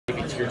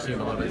your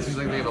team a little bit? It seems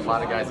like they have a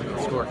lot of guys that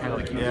can score, kind of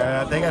like you.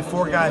 Yeah, they got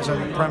 4 guys on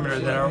the perimeter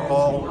that are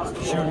all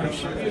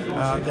shooters.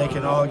 They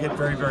can all get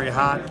very, very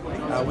hot.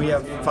 We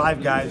have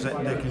 5 guys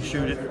that can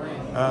shoot it.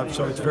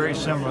 So it's very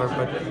similar,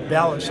 but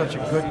Bell is such a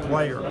good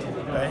player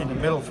in the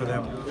middle for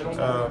them.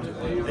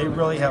 They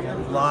really have a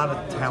lot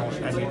of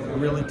talent. I mean,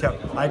 really tough.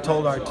 I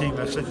told our team,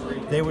 I said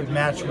they would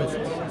match with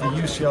the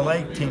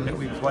UCLA team that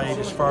we played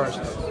as far as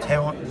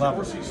talent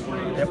level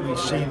that we've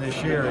seen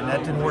this year, and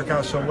that didn't work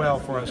out so well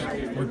for us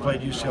when we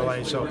played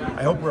UCLA. So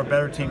I hope we're a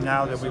better team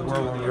now than we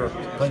were when we were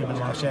playing them in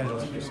Los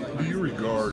Angeles. Do you regard